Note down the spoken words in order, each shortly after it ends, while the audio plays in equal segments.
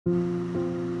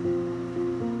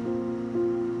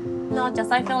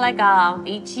just I feel like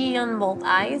itchy on both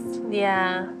eyes.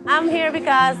 Yeah. I'm here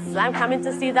because I'm coming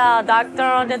to see the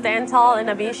doctor, the dental and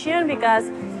the vision because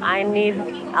I need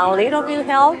a little bit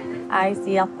help. I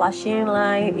see a flashing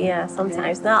light, yeah,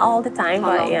 sometimes, not all the time,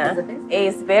 but yeah.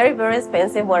 It's very, very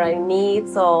expensive what I need,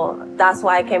 so that's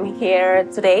why I came here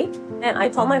today. And I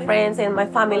told my friends and my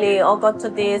family, oh, go to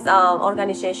this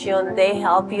organization, they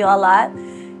help you a lot.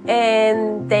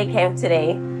 And they came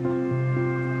today.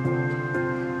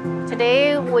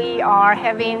 Today, we are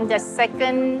having the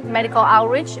second medical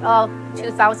outreach of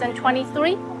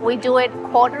 2023. We do it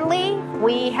quarterly.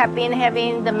 We have been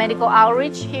having the medical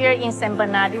outreach here in San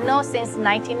Bernardino since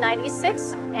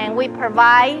 1996. And we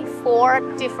provide 4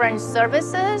 different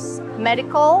services: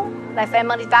 medical, like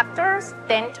family doctors,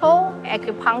 dental,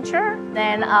 acupuncture,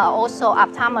 then also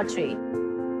optometry.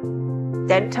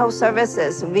 Dental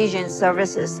services, vision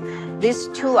services. These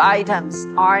 2 items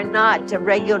are not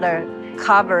regular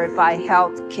covered by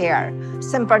health care.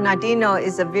 San Bernardino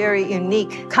is a very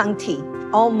unique county,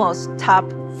 almost top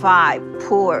 5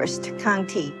 poorest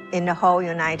county in the whole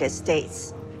United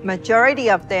States. Majority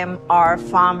of them are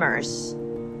farmers.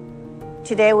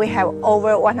 Today we have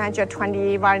over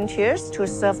 120 volunteers to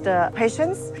serve the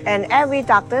patients, and every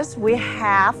doctors we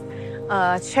have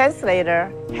a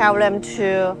translator help them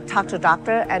to talk to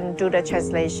doctor and do the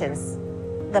translations.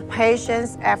 The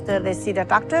patients, after they see the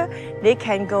doctor, they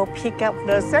can go pick up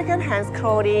the second-hand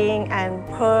clothing and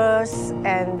purse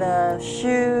and the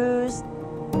shoes.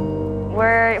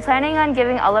 We're planning on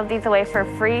giving all of these away for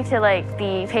free to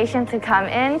the patients who come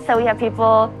in. So we have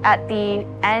people at the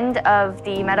end of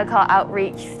the medical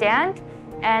outreach stand,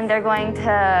 and they're going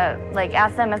to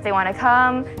ask them if they want to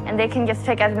come, and they can just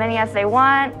pick as many as they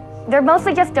want. They're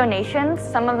mostly just donations.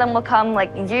 Some of them will come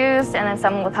used, and then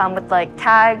some will come with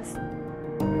tags.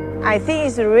 I think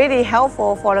it's really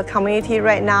helpful for the community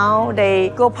right now. They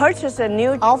go purchase a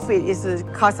new outfit,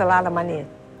 it costs a lot of money.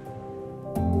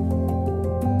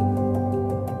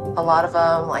 A lot of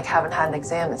them haven't had an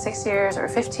exam in 6 years or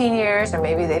 15 years, or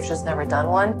maybe they've just never done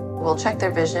one. We'll check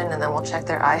their vision, and then we'll check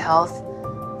their eye health.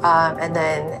 And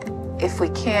then if we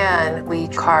can, we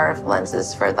carve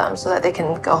lenses for them so that they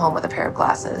can go home with a pair of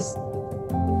glasses.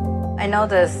 I know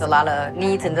there's a lot of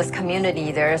needs in this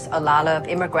community. There's a lot of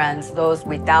immigrants, those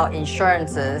without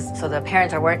insurances. So the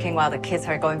parents are working while the kids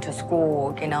are going to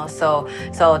school, So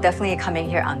definitely coming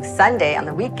here on Sunday, on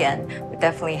the weekend, would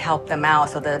definitely help them out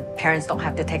so the parents don't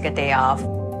have to take a day off.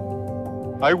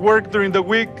 I work during the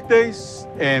weekdays,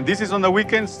 and this is on the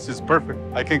weekends. It's perfect.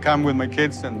 I can come with my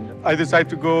kids, and I decide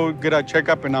to go get a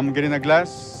checkup, and I'm getting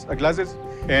glasses,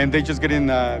 and they just getting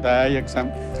the eye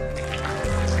exam.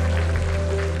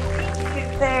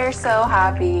 They're so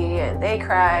happy, and they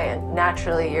cry, and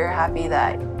naturally you're happy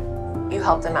that you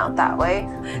helped them out that way.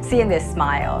 Seeing this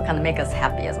smile kind of make us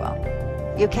happy as well.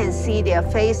 You can see their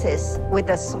faces with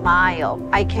a smile.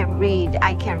 I can read,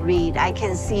 I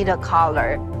can see the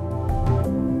color.